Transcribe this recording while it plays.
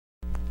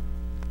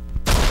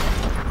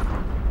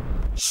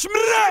Yes, he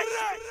will.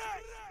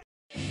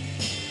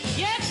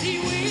 Yes, he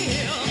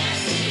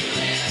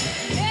will.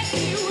 Yes,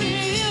 he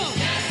will.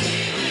 Yes,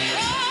 he will.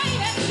 Oh,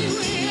 yes, he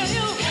will.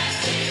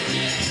 Yes, he will.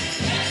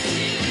 Yes,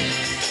 he will.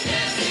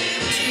 Yes,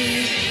 he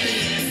will.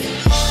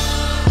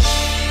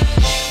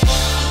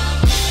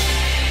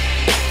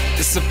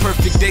 It's a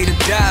perfect day to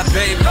die,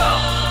 baby.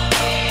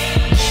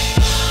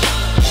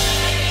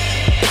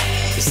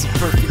 It's a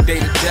perfect day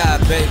to die,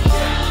 baby.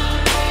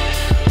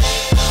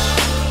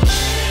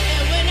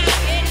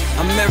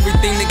 I'm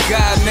everything that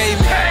God made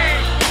me.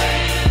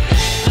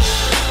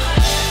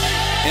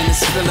 And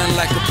it's feeling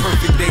like a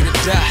perfect day to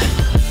die.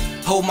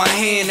 Hold my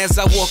hand as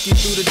I walk you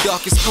through the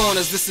darkest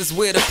corners. This is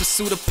where the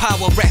pursuit of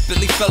power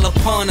rapidly fell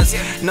upon us.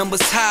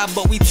 Numbers high,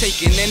 but we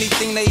taking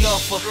anything they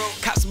offer.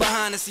 Cops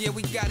behind us, yeah,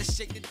 we gotta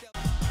shake the devil.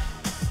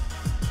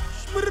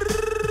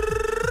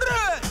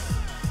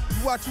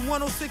 You watching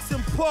 106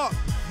 in Park,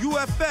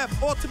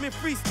 UFF, Ultimate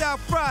Freestyle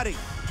Friday.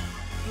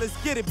 Let's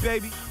get it,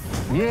 baby.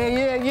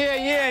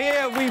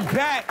 Yeah, we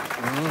back.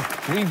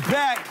 We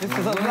back. This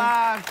is a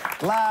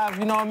live,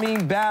 you know what I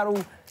mean,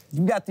 battle.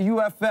 You got the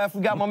UFF,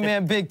 we got my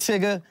man Big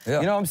Tigger, you know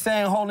what I'm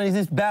saying, holding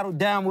this battle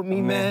down with me,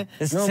 man.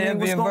 It's you know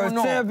champion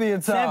versus champion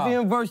time.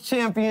 Champion versus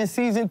champion,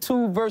 season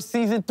 2 versus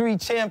season 3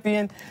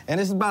 champion, and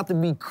it's about to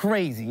be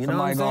crazy, you know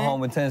what I'm saying? Somebody going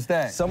home with 10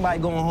 stacks. Somebody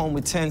going home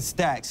with 10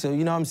 stacks, so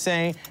you know what I'm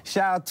saying?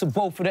 Shout out to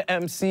both of the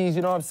MCs,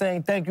 you know what I'm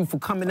saying? Thank you for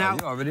coming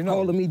out, you already know.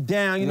 holding me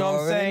down, you know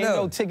what I'm saying?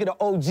 Know. Yo, Tigger, the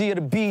OG of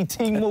the BET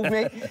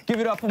movement. Give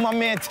it up for my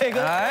man Tigger.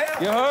 All right.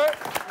 You heard?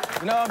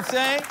 You know what I'm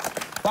saying?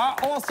 But I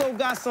also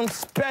got some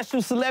special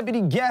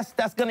celebrity guests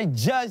that's gonna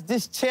judge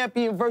this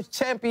champion versus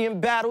champion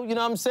battle, you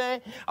know what I'm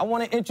saying? I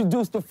wanna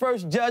introduce the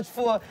first judge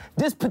for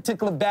this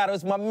particular battle.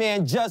 It's my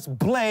man, Just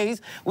Blaze.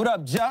 What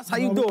up, Just? How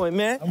you doing,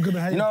 man? I'm good,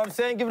 man. How you? You know what I'm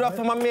saying? Give it up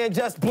for my man,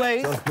 Just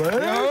Blaze. Just Blaze.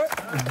 You heard?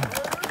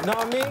 You know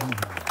what I mean?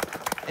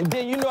 And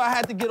then, you know, I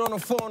had to get on the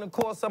phone and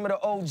call some of the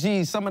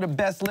OGs, some of the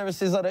best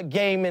lyricists of the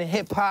game in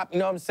hip-hop, you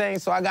know what I'm saying?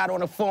 So I got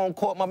on the phone,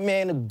 called my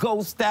man, the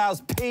Ghost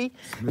Styles P,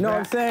 you know what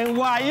I'm saying?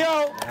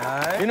 Y.O.,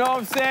 you know what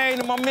I'm saying?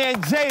 And my man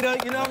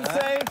Jada, you know what I'm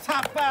saying?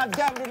 Top 5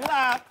 Gathered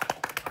Live.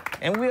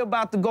 And we're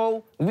about to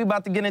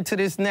get into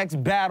this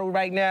next battle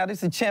right now.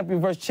 This is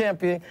champion versus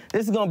champion.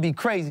 This is gonna be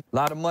crazy. A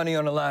lot of money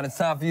on the line. It's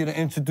time for you to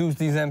introduce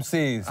these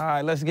MCs. All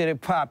right, let's get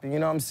it popping, you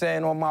know what I'm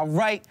saying? On my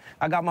right,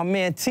 I got my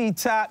man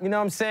T-Top, you know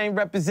what I'm saying?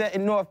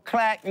 Representing North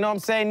Clack, you know what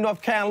I'm saying?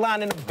 North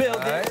Carolina in the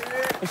building.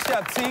 Right. What's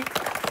up, T?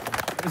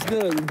 What's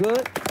good, you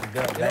good?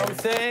 Good, you know what I'm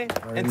saying?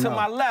 And to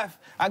my left,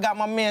 I got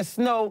my man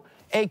Sno,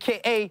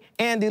 AKA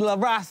Andy La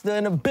Rasta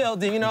in the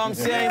building, you know what I'm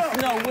saying?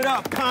 Sno, what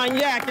up?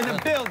 Cognac in the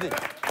building.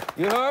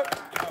 You heard?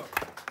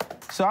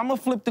 So I'm gonna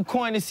flip the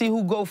coin and see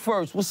who go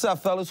first. What's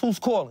up, fellas? Who's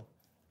calling?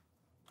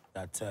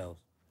 Got Tails.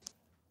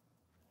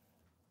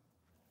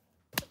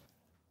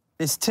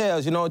 It's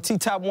Tails, you know,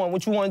 T-Top 1,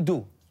 what you wanna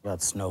do?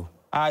 About Snow.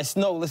 All right,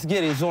 Sno, let's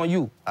get it, it's on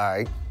you. All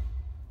right.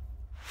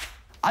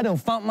 I done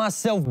found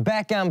myself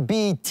back on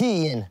BET,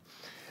 and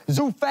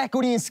Zoo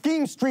faculty and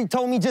Scheme Street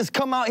told me just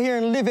come out here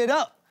and live it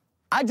up.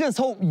 I just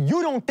hope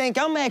you don't think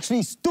I'm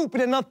actually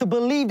stupid enough to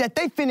believe that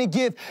they finna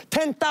give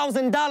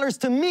 $10,000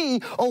 to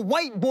me, a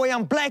white boy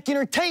on Black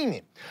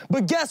Entertainment.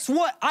 But guess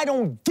what? I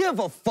don't give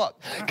a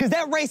fuck, cause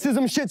that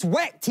racism shit's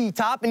whack,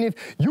 T-Top, and if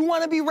you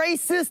wanna be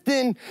racist,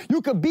 then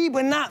you could be,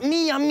 but not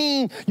me. I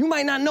mean, you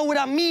might not know what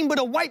I mean, but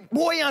a white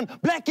boy on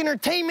Black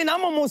Entertainment,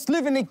 I'm almost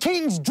living the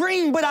king's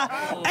dream, but I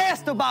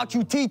asked about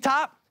you,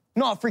 T-Top.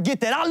 No, forget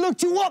that. I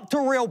looked you up,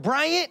 Terrell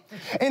Bryant,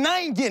 and I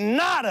ain't getting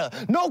nada.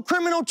 No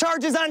criminal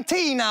charges on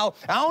T. Now,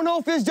 I don't know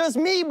if it's just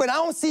me, but I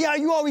don't see how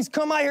you always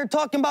come out here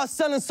talking about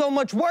selling so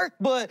much work,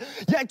 but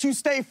yet you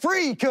stay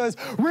free, cause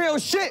real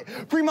shit,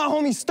 free my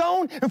homie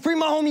Stone, and free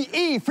my homie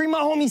E, free my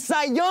homie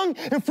Cy Young,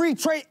 and free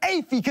Trey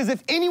Afey, cause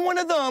if any one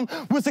of them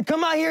was to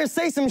come out here and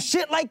say some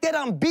shit like that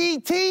on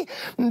BET,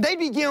 they'd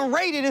be getting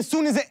raided as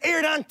soon as it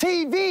aired on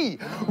TV.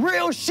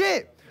 Real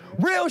shit.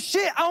 Real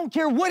shit, I don't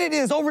care what it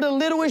is. Over the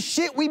littlest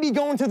shit, we be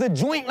going to the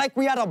joint like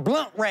we had a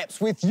blunt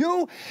wraps. With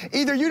you,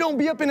 either you don't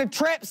be up in a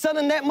trap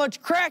selling that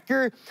much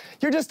cracker,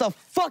 you're just a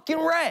fucking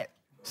rat,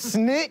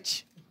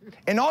 snitch.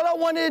 And all I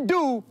wanted to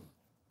do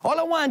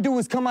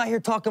is come out here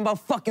talking about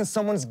fucking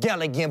someone's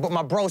gal again, but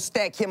my bro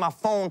Stack hit my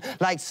phone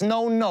like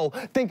Snow no.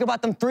 Think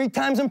about them 3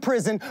 times in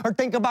prison or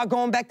think about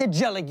going back to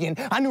jail again.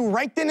 I knew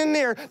right then and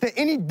there that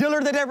any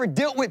dealer that ever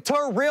dealt with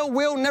Terrell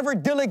will never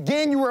deal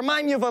again. You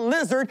remind me of a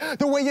lizard,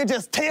 the way you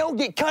just tail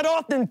get cut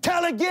off then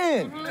tell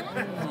again.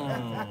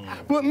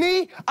 But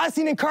me, I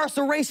seen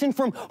incarceration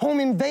from home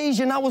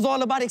invasion. I was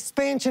all about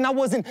expansion. I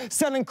wasn't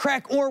selling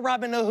crack or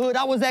robbing the hood.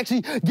 I was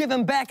actually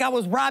giving back. I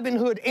was Robin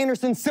Hood,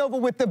 Anderson Silva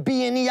with the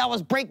B&E. I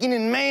was breaking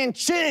in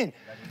mansion.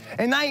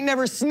 And I ain't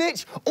never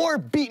snitched or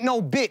beat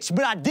no bitch,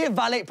 but I did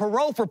violate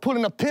parole for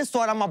pulling a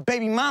pistol out on my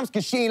baby moms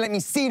because she ain't let me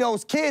see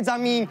those kids. I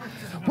mean,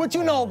 what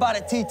you know about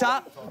it,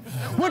 T-Top?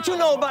 What you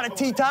know about it,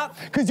 T-Top?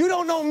 Because you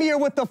don't know me or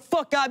what the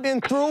fuck I've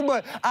been through,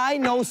 but I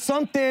know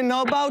something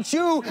about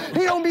you.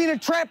 He don't be in a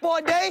trap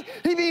all day.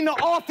 He be in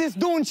the office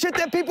doing shit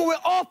that people with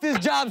office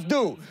jobs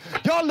do.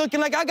 Y'all looking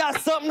like I got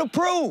something to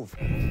prove.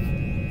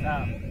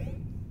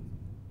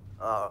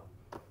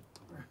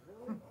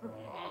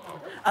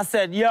 I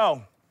said,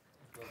 yo.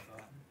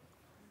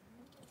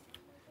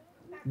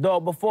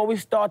 Dog, before we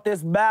start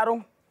this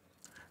battle,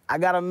 I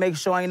gotta make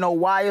sure ain't no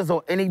wires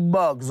or any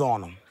bugs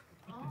on them.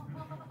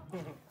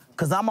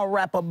 Cause I'ma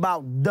rap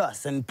about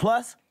dust, and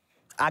plus,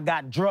 I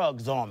got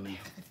drugs on me.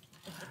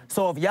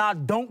 So if y'all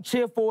don't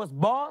cheer for his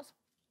bars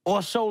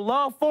or show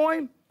love for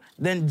him,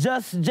 then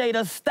Just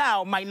Jada's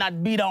style might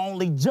not be the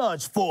only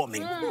judge for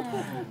me.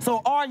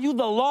 So are you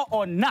the law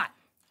or not?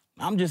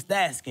 I'm just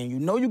asking. You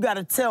know you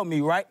gotta tell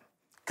me, right?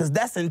 Cause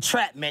that's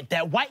entrapment.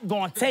 That white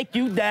gonna take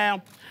you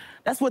down.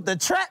 That's what the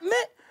trap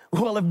meant?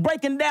 Well, if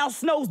breaking down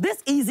Sno's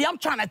this easy, I'm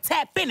trying to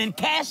tap in and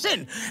cash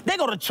in. They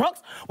go to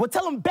trucks, well,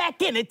 tell them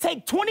back in. It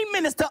take 20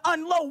 minutes to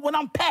unload when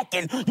I'm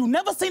packing. You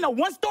never seen a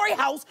one-story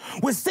house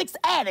with 6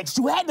 addicts.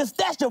 You had to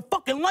stash your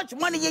fucking lunch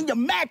money in your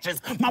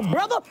mattress. My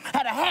brother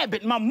had a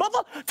habit. My mother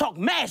talked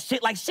mad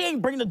shit like she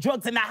ain't bring the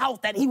drugs in the house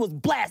that he was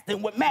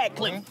blasting with mad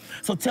clips.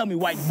 So tell me,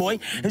 white boy,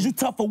 is you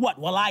tough or what?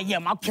 Well, I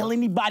am. I'll kill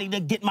anybody to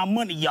get my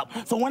money up.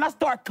 So when I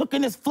start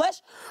cooking this flesh,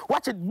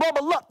 watch it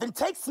bubble up, then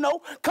take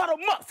Sno, cut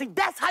him up. See,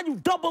 that's how you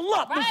double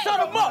up and shut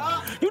them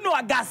up. You know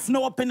I got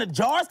Sno up in the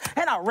jars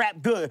and I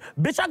rap good.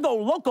 Bitch, I go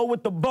loco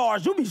with the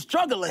bars. You be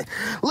struggling,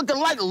 looking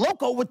like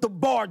loco with the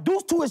bar.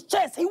 Deuce to his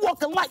chest, he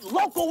walking like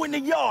loco in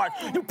the yard.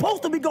 You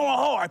supposed to be going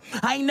hard.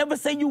 I ain't never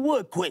say you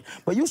would quit,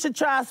 but you should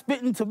try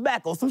spitting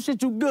tobacco, some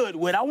shit you good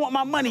with. I want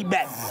my money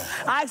back.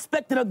 I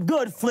expected a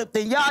good flip,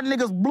 then y'all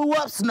niggas blew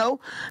up Sno.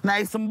 Now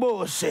it's some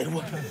bullshit.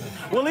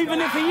 Well, even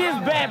if he is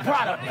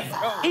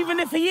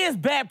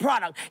bad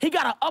product, he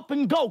gotta up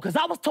and go, cause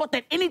I was taught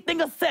that anything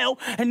will sell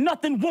and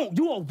nothing won't.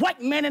 You a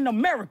white man in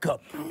America.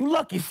 You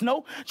lucky,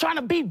 Sno. Trying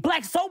to be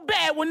black so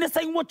bad when this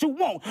ain't what you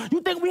want.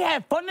 You think we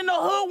had fun in the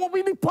hood when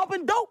we be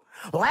pumping dope?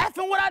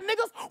 Laughing with our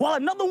niggas while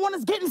another one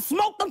is getting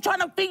smoked? I'm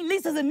trying to feed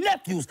nieces and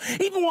nephews,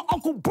 even when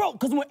Uncle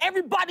broke, cause when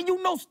everybody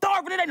you know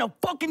starving, it ain't a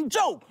fucking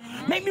joke.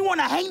 Make me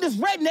wanna hang this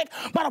redneck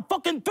by the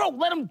fucking throat,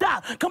 let him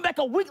die. Come back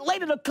a week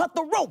later to cut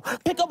the rope.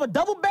 Pick up a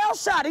double-barrel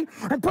shotty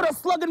and put a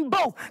slug in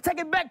both. Take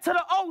it back to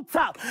the old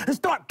top and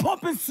start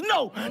pumping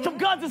Sno. Some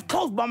guns is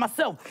close by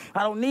myself.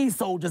 I don't need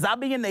soldiers. I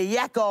be in the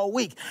yak all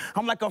week.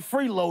 I'm like a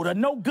freeloader,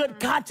 no good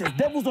conscience.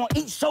 Devils on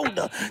each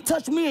shoulder.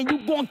 Touch me and you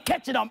gon'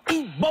 catch it. I'm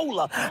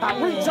Ebola.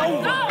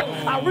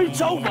 I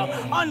reach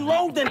over,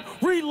 unload and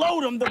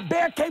reload them. The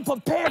bear can't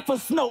prepare for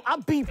Sno. I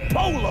be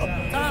polar.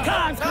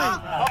 Concrete.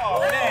 Oh,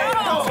 man.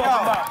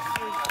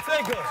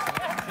 Take us.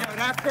 Yo,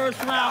 that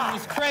first round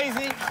was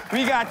crazy.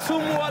 We got 2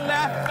 more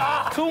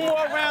left. 2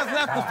 more rounds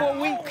left before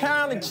we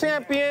crown the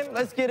champion.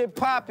 Let's get it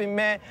popping,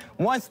 man.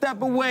 One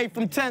step away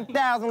from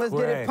 10,000. Let's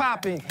get it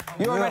popping.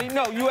 You already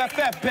know,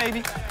 UFF,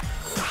 baby.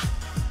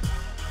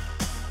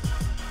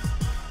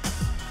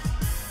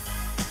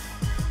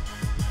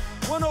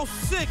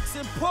 #106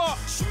 in Park.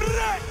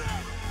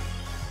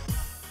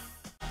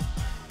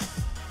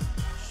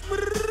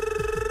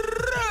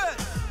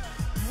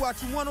 You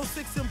watching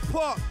 106 in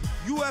Park.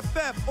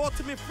 UFF,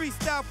 Ultimate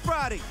Freestyle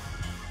Friday.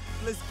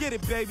 Let's get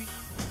it, baby.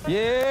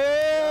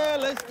 Yeah,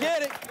 let's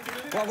get it.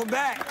 Welcome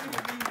back.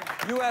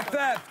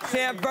 UFF,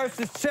 champ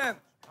versus champ.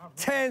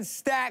 10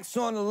 stacks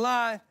on the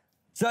line.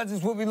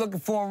 Judges will be looking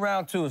for in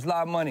round 2. It's a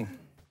lot of money.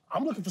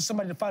 I'm looking for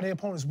somebody to find their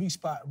opponent's weak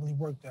spot and really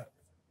work that.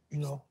 You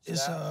know,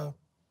 it's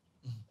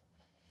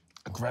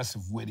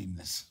aggressive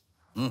wittiness.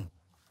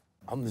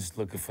 I'm just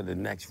looking for the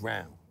next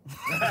round.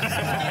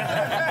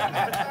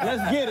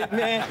 Let's get it,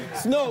 man.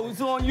 Sno,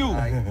 it's on you.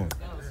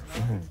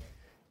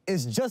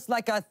 It's just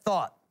like I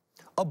thought.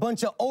 A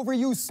bunch of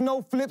overused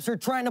Sno flips are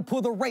trying to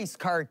pull the race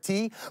card,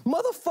 T.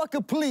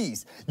 Motherfucker,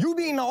 please. You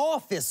be in the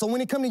office, so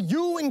when it come to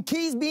you and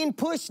keys being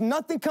pushed,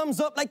 nothing comes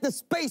up like the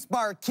space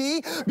bar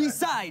key.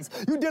 Besides,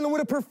 you dealing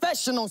with a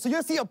professional, so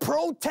you see a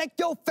pro tech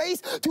your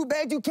face. Too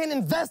bad you can't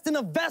invest in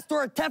a vest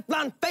or a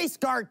Teflon face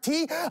guard,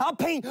 T. I'll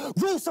paint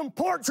gruesome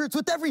portraits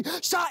with every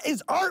shot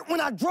is art when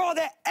I draw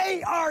that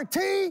ART.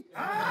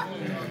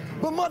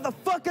 But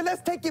motherfucker,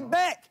 let's take it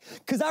back.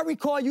 Cause I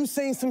recall you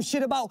saying some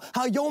shit about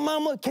how your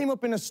mama came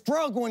up in a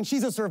struggle and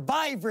she's a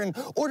survivor. In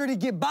order to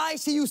get by,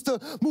 she used to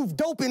move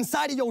dope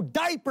inside of your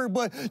diaper.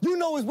 But you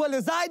know as well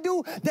as I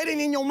do, that ain't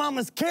in your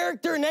mama's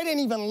character and they didn't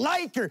even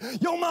like her.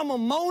 Your mama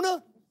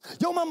Mona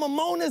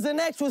is an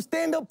actual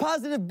stand-up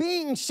positive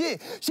being.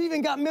 Shit, she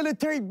even got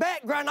military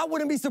background. I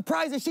wouldn't be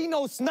surprised if she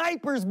knows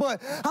snipers,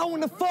 but how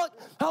in the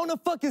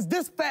fuck is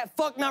this fat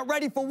fuck not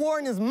ready for war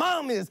and his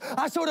mom is?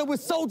 I showed up with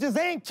soldiers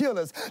and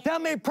killers.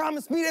 That man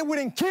promised me they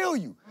wouldn't kill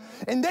you.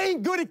 And they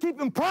ain't good at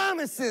keeping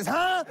promises,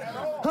 huh?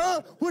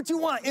 Huh? What you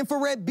want,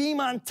 infrared beam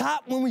on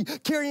top when we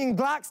carrying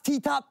Glocks?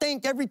 T-top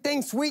think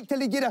everything sweet till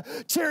he get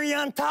a cherry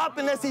on top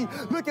unless he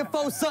looking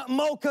for something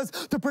more, cause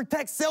to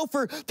protect self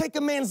or take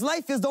a man's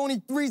life is the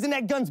only reason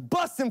that gun's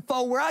busting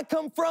for. Where I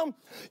come from,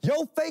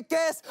 yo fake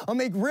ass, I'll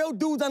make real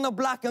dudes on the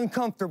block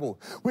uncomfortable.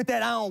 With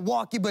that I don't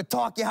walk you but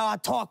talk you how I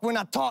talk when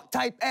I talk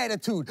type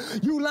attitude.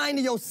 You lying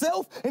to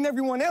yourself and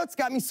everyone else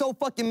got me so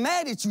fucking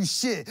mad at you,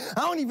 shit.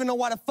 I don't even know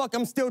why the fuck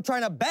I'm still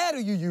trying to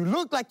battle you. You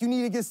look like you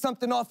need to get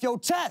something off your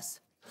chest.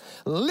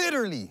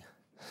 Literally.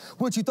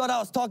 What, you thought I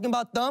was talking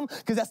about them?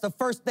 Because that's the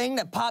first thing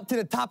that popped to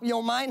the top of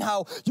your mind,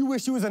 how you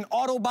wish you was an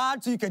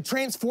Autobot so you could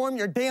transform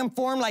your damn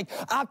form like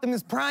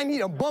Optimus Prime. He'd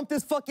have bumped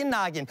his fucking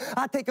noggin.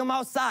 I'd take him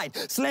outside,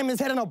 slam his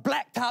head on a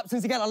blacktop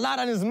since he got a lot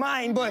on his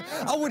mind, but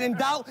I wouldn't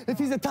doubt if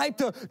he's the type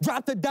to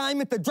drop the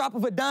dime at the drop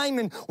of a dime,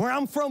 and where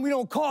I'm from, we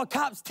don't call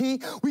cops T.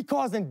 We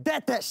causing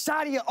death that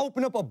shot you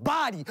open up a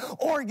body.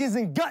 Organs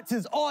and guts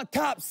is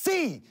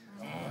autopsy.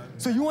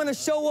 So you want to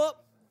show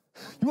up?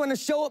 You want to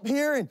show up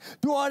here and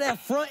do all that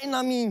fronting?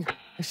 I mean,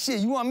 shit,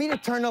 you want me to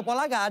turn up? All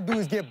I gotta do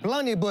is get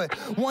blunted, but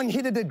one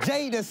hit of the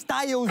J, the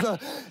styles are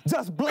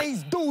just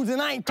blaze dudes,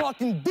 and I ain't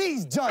talking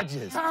these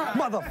judges.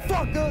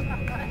 Motherfucker.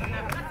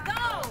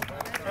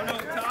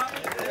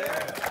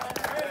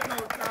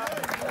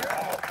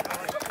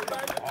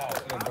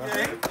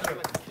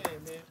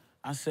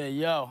 I said,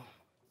 yo,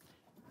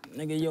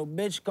 nigga, your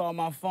bitch called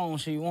my phone.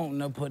 She wanting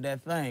to put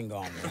that thing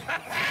on me.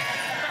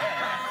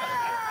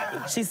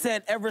 She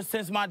said ever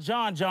since my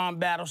John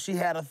battle, she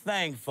had a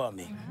thing for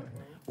me.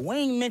 We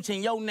ain't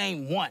mentioned your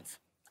name once.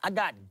 I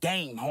got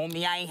game,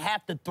 homie. I ain't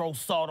have to throw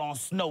salt on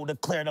Snow to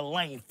clear the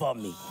lane for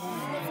me.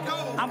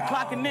 I'm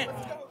clocking in.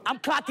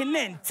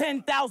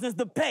 10,000's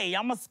the pay.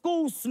 I'm a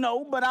school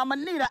Snow, but I'ma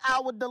need an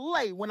hour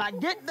delay. When I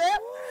get there,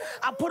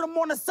 I put him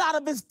on the side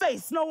of his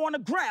face, Snow on the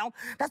ground.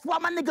 That's why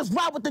my niggas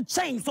ride with the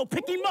chain, so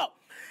pick him up.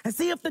 And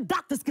see if the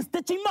doctors can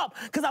stitch him up.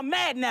 Cause I'm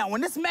mad now,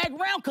 and this mag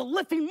round could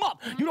lift him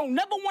up. You don't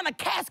never want a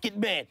casket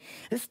bed.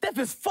 It's stiff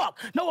as fuck.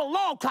 No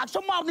alarm clock.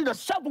 Your mom need a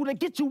shovel to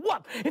get you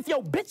up. If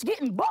your bitch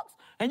getting bucks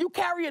and you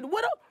carry it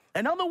with her,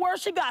 in other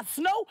words, she got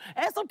Snow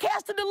and some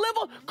cash to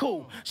deliver,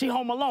 cool. She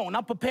home alone.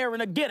 I'm preparing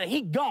to get her.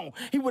 He gone.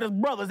 He with his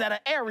brothers at an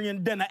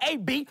Aryan dinner.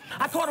 A.B.,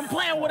 I caught him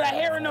playing with her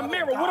hair in the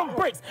mirror with them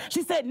bricks.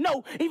 She said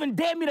no, even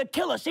dared me to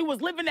kill her. She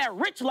was living that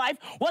rich life,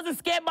 wasn't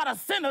scared by the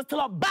sinners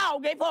till a bow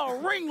gave her a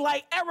ring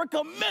like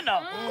Erica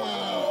Mena.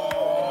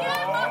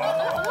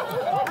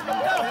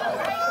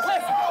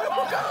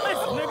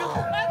 Listen,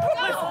 nigga.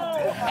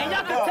 And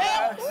y'all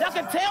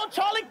can tell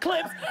Charlie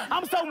Clips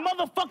I'm so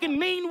motherfucking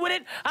mean with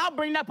it, I'll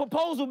bring that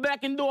proposal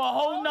back and do a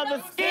whole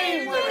nother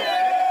scheme with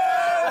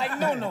it. Like,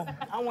 no,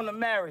 I want to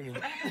marry you.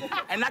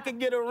 And I could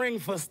get a ring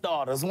for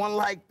starters, one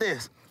like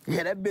this.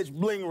 Yeah, that bitch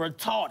bling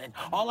retarded.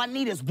 All I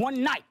need is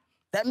one night.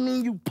 That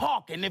mean you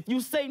parking. If you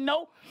say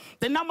no,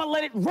 then I'ma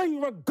let it ring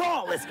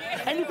regardless.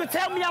 And you can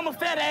tell me I'm a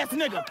fat ass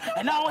nigga,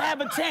 and I don't have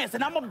a chance,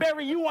 and I'ma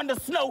bury you under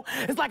snow.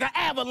 It's like an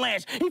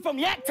avalanche. He from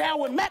Yaktown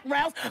with Mac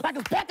rounds, like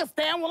it's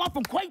Pakistan. Well, I'm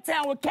from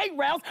Quaytown with K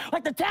rounds,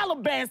 like the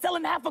Taliban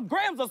selling half a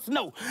grams of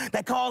snow.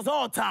 That cause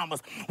all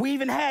timers. We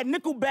even had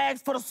nickel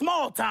bags for the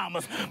small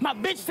timers. My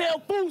bitch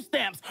sell food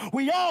stamps.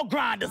 We all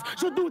grinders.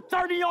 She'll do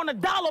 30 on the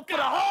dollar for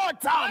the hard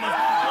timers.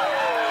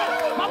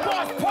 My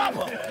bar's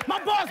proper.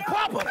 My bar's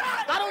proper.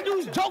 I don't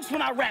use jokes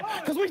when I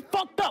rap, cause we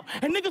fucked up,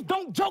 and niggas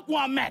don't joke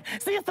where I'm at.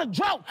 See, it's a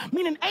drought,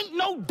 meaning ain't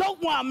no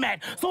dope where I'm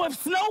at. So if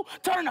Snow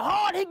turn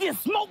hard, he get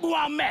smoked where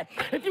I'm at.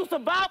 If you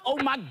survive, oh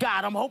my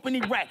God, I'm hoping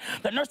he rat.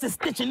 The nurse is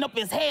stitching up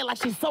his head like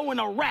she's sewing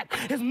a wrap.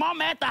 His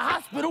mama at the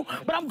hospital,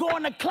 but I'm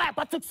going to clap.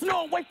 I took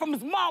Snow away from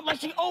his mom like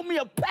she owed me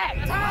a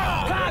pack.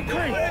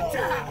 Concrete.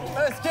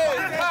 Let's get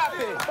it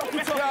poppin'.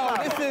 Yo,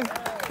 this is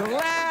the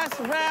last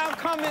round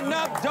coming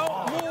up.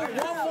 Don't move.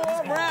 One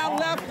more round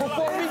left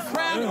before we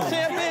crown the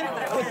champion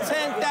with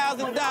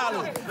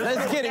 $10,000.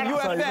 Let's get it.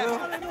 UFF.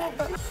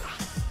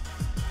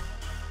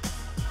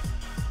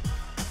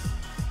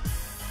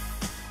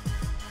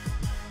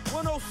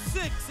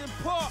 106 in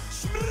Park.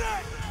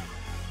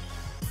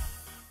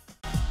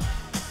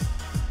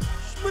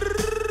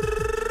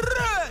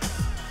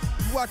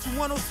 You watching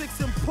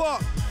 106 in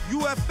Park.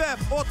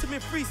 UFF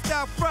Ultimate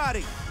Freestyle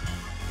Friday.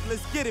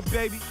 Let's get it,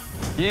 baby.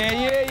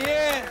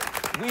 Yeah.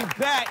 We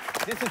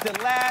back. This is the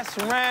last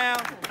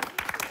round.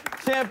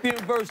 Champion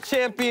versus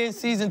champion,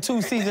 season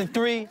 2, season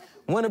 3.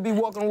 Winner be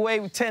walking away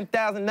with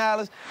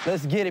 $10,000.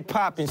 Let's get it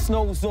poppin'.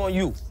 Snow's on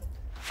you.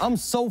 I'm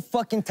so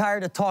fucking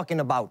tired of talking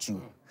about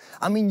you.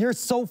 I mean, you're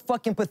so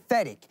fucking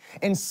pathetic.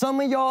 And some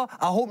of y'all,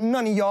 I hope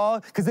none of y'all,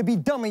 because it'd be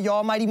dumb of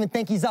y'all, might even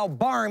think he's out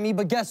barring me,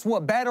 but guess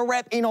what? Battle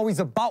rap ain't always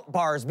about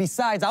bars.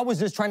 Besides, I was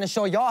just trying to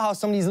show y'all how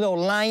some of these little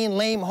lying,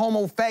 lame,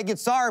 homo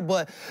faggots are,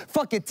 but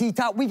fuck it,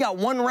 T-Top, we got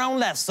one round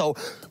left, so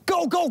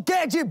go,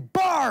 gadget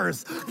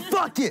bars!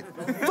 Fuck it.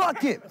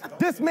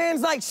 This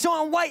man's like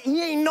Shaun White,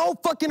 he ain't no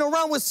fucking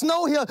around with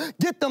Snow. He'll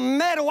get the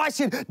medal. I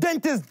should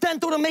dent his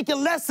dental to make it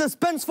less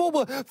suspenseful,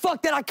 but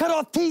fuck that, I cut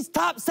off T's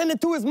top, send it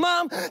to his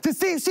mom to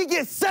see if she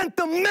gets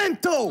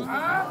sentimental.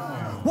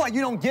 What,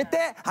 you don't get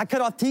that? I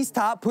cut off T's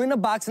top, put it in a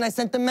box, and I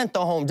sent the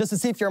mental home just to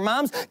see if your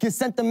moms get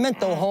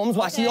sentimental homes.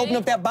 While she opened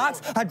up that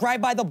box, I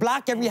drive by the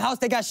block, every house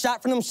they got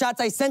shot from them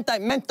shots I sent, I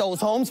meant those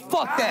homes.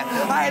 Fuck that.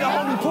 I had a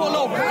homie pull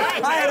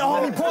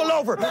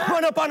over.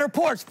 Run up on her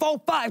porch,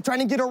 4-5, trying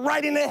to get her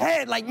right in the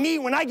head like me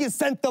when I get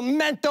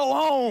sentimental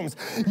homes.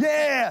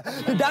 Yeah.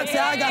 The doc said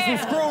I got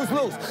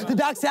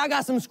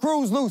some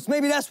screws loose.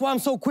 Maybe that's why I'm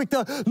so quick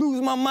to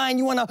lose my mind.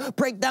 You wanna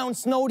break down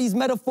Snow, these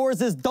metaphors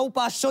metaphors is dope.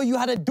 I'll show you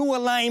how to do a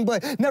line,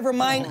 but never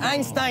mind.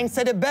 Einstein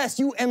said it best.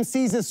 You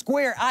MCs is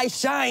square, I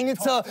shine.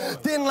 It's a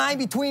thin line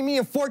between me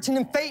and fortune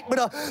and fate, but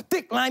a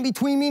thick line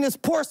between me and this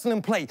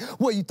porcelain plate.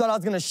 What, you thought I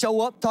was gonna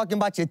show up talking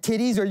about your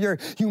titties or your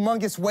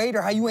humongous weight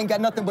or how you ain't got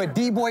nothing but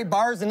D-boy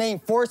bars and they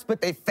ain't forced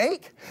but they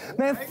fake?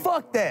 Man,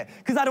 fuck that.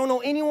 Cause I don't know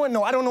anyone,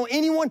 I don't know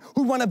anyone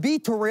who wanna be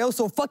Terrell,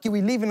 so fuck you,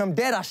 we leaving them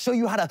dead. I'll show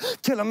you how to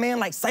kill a man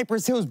like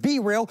Cypress Hill's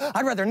B-Real.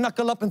 I'd rather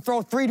knuckle up and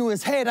throw 3 to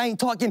his head. I ain't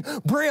talking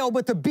Braille,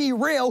 but to be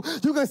real,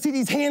 you gonna see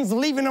these hands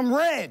leaving them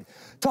red.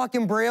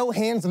 Talking Braille,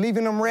 hands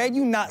leaving them red,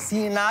 you not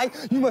seeing eye.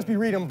 You must be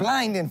reading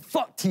blind and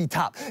fuck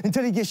T-Top.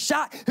 Until he gets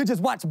shot, he'll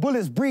just watch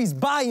bullets breeze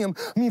by him.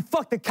 I mean,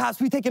 fuck the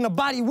cops, we taking the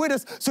body with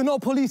us, so no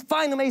police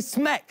find him, they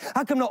smack.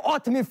 I come to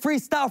Ultimate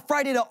Freestyle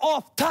Friday to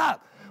off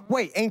top.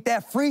 Wait, ain't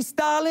that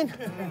freestyling?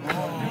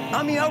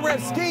 I mean, I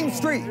rep Scheme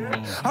Street.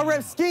 I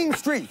rep Scheme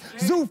Street.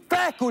 Zoo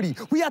faculty.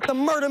 We at the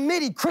murder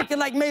midi, crooked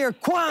like Mayor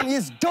Kwame.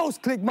 It's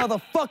Ghost Click,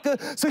 motherfucker,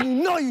 so you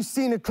know you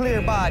seen a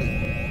clear body.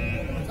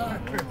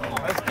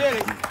 Let's get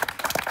it.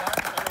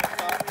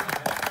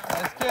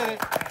 Let's get it.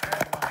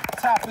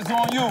 Top is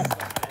on you.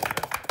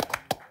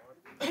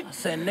 I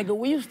said, nigga,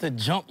 we used to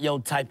jump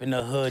your type in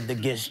the hood to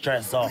get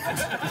stress off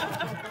us.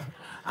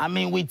 I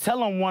mean, we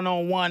tell him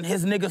one-on-one,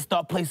 his niggas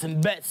start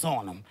placing bets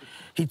on him.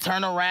 He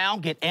turn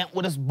around, get amped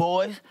with his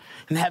boys,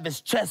 and have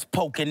his chest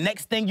poking.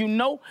 Next thing you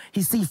know,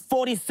 he see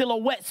 40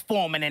 silhouettes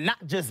forming, and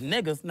not just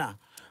niggas, nah.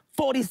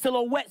 40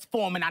 silhouettes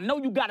forming. I know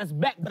you got his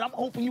back, but I'm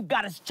hoping you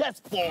got his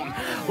chest formed.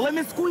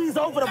 Lemon squeeze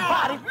over the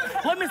body.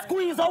 Lemon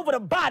squeeze over the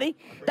body.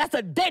 That's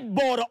a dead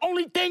ball. The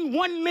only thing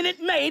 1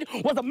 minute made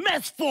was a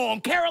mess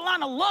form.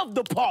 Carolina loved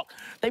the park.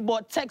 They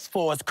bought text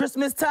for us.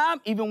 Christmas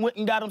time, even went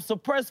and got them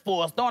suppressed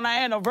for us. On our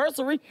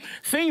anniversary,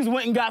 Fiends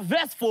went and got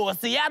vests for us.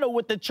 Seattle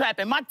with the trap,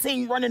 and my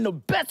team running the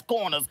best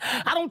corners.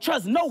 I don't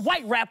trust no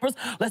white rappers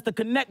unless the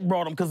Connect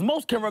brought them, because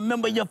most can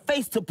remember your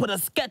face to put a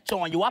sketch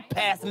on you. I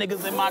passed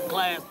niggas in my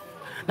class.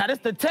 Now, this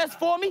the test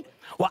for me?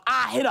 Well,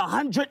 I hit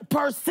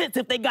 100%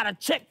 if they got a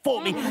check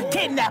for me.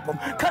 Kidnap him,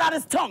 cut out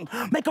his tongue,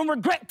 make him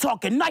regret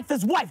talking, knife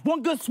his wife.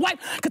 One good swipe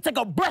could take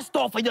a breast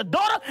off of your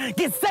daughter,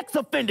 get sex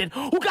offended.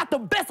 Who got the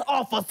best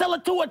offer? Sell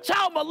it to a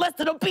child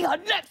molested to be her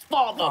next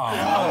father.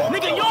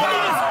 Nigga, you don't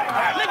even...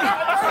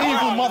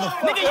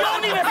 Nigga, you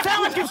don't even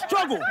sound like you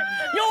struggle.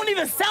 You don't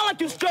even sound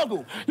like you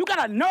struggle. You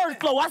got a nerd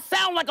flow. I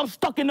sound like I'm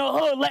stuck in the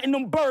hood letting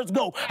them birds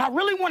go. I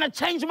really want to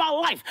change my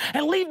life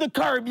and leave the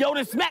curb, yo.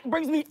 This smack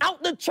brings me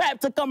out the trap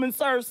to come and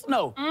serve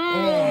Snow. You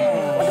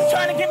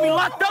trying to get me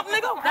locked up,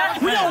 nigga?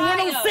 We on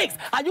 106.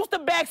 I used to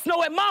bag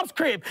Snow at mom's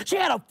crib. She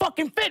had a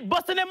fucking fit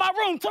busting in my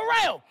room.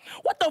 Terrell,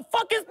 what the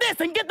fuck is this?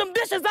 And get them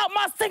dishes out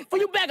my sink for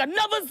you bag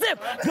another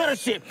zip. Gutter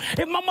shit.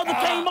 If my mother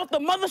came off the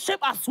mothership,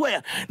 I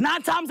swear,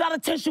 9 times out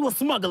of 10 she was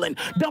smuggling,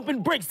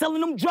 dumping bricks,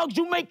 selling them drugs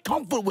you make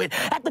comfort with.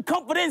 At the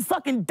comfort inn,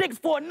 sucking dicks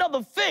for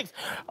another fix.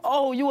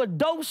 Oh, you a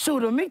dope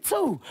shooter? Me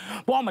too.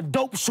 Boy, I'm a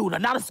dope shooter,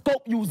 not a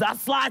scope user. I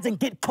slides and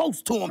get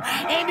close to him.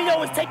 Andy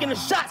always taking the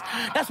shots.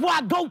 That's why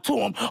I go to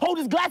him. Hold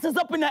his glasses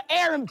up in the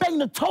air and bang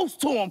the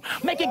toast to him.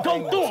 Make it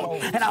go through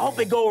him. And I hope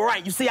it go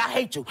right. You see, I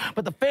hate you.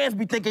 But the fans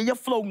be thinking your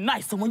flow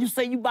nice. So when you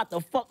say you about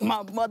to fuck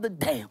my mother,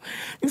 damn,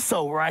 you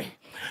so right.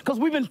 Because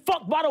we've been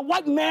fucked by the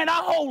white man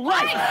our whole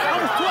life.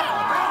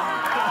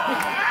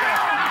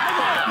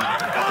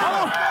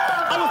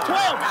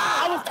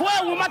 I was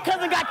 12 when my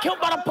cousin got killed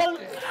by the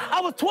police.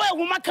 I was 12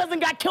 when my cousin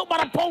got killed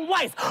by the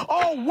police.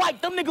 All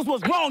white, them niggas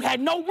was wrong, had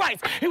no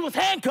rights. He was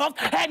handcuffed,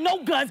 had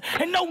no guns,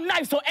 and no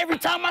knife. So every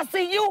time I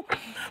see you,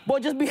 boy,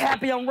 just be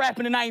happy I'm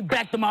rapping and I ain't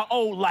back to my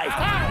old life.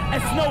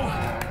 And Snow,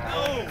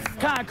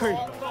 concrete.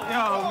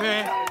 Yo,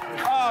 man.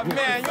 Oh,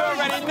 man, you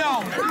already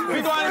know.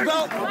 We gonna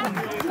go.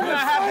 We're gonna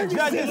have the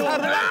judges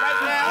huddle up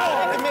right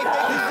now and make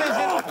their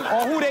decision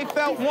on who they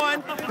felt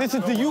won. This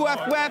is the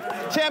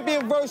UFF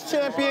Champion vs.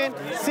 Champion,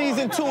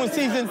 Season 2 and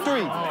Season 3.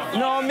 You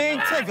know what I mean?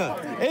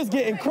 Tigger, it's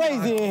getting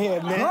crazy in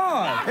here,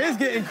 man. It's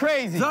getting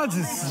crazy.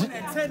 Judges.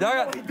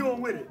 What we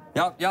doing with it?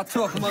 Y'all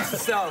talk amongst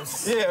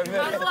yourselves. Yeah,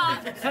 man.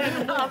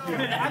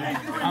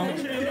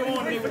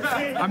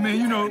 I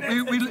mean, you know,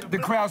 the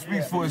crowd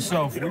speaks for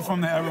itself. We're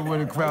from the era where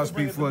the crowd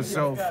speaks for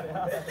itself.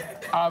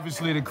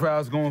 Obviously, the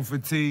crowd's going for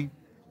T.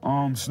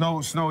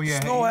 Snow, yeah.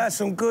 Snow had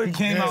some good, he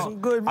came out. some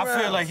good I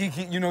feel rounds. like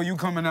you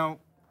coming out,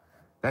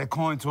 that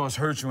coin toss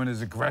hurt you and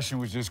his aggression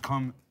was just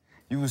come.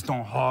 You was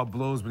throwing hard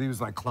blows, but he was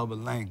like Clubber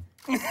Lang.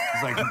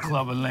 It's like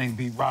Clubber Lang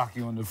beat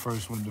Rocky on the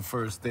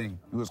first thing.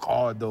 It was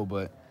hard though,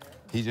 but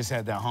he just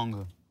had that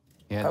hunger.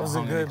 That was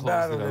a good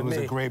battle. It was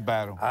a great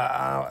battle.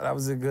 That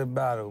was a good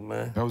battle,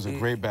 man. That was a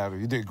great battle.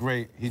 You did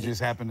great. He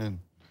just happened to.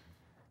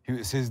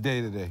 It's his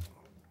day today.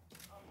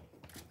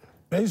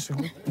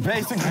 Basically.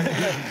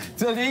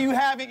 So there you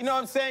have it, you know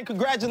what I'm saying?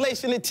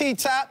 Congratulations to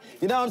T-Top,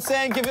 you know what I'm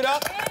saying? Give it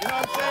up, you know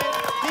what I'm saying?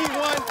 He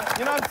won,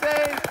 you know what I'm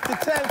saying? The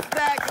 10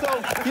 stacks, so,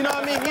 you know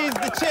what I mean? He's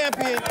the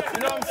champion, you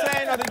know what I'm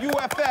saying, of the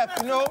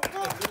UFF, you know?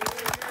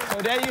 So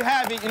there you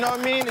have it, you know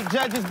what I mean? The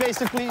judges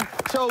basically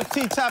chose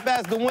T-Top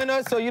as the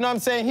winner, so you know what I'm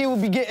saying? He will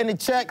be getting a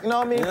check, you know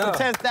what I mean, for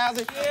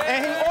 10,000.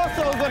 And he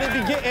also is gonna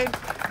be getting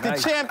the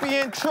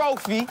champion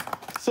trophy.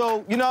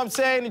 So, you know what I'm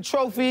saying? The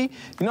trophy,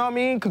 you know what I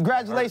mean?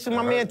 Congratulations,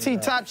 my man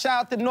T-Top. Shout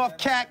out to North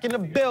Cac in the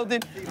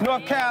building,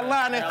 North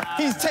Carolina.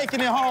 He's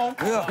taking it home.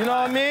 Yeah. You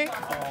know what I mean?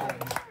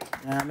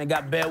 Yeah, I mean,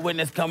 got Bear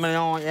Witness coming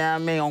on, yeah, I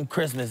mean, on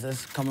Christmas.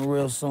 That's coming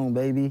real soon,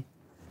 baby.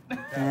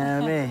 Yeah,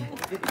 I mean.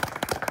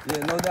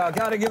 Yeah, no doubt.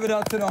 Gotta give it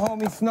up to the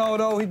homie Sno,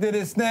 though. He did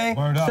his thing.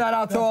 Shout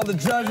out to all the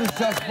judges,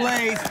 Just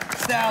Blaze,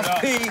 Styles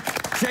P,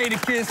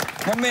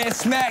 Jadakiss, my man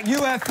Smack,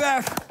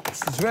 UFF.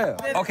 This is real.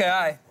 Okay,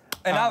 all right.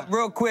 And I,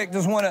 real quick,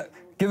 just wanna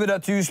give it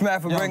up to you,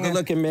 Smack, for bringing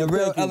the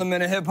real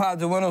element of hip-hop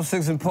to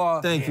 106 and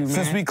Park. Thank you, man.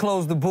 Since we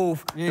closed the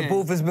booth, the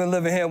booth has been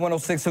living here at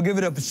 106, so give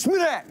it up for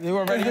Smack. You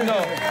already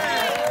know.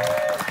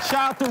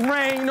 Shout out to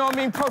Rain, you know what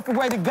I mean? Perfect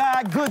Way to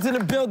God, Goods in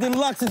the building,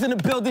 Lux is in the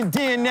building,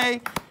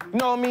 DNA. You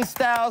know what I mean?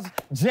 Styles,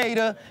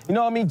 Jada, you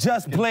know what I mean?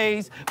 Just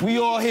Blaze. We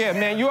all here,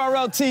 man.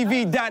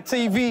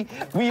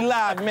 Urltv.tv. We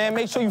live, man.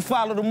 Make sure you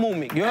follow the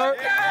movement. You heard?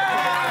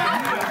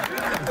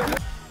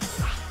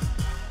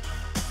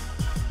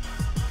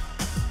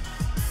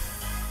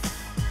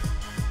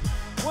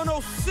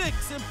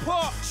 106 in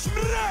Park.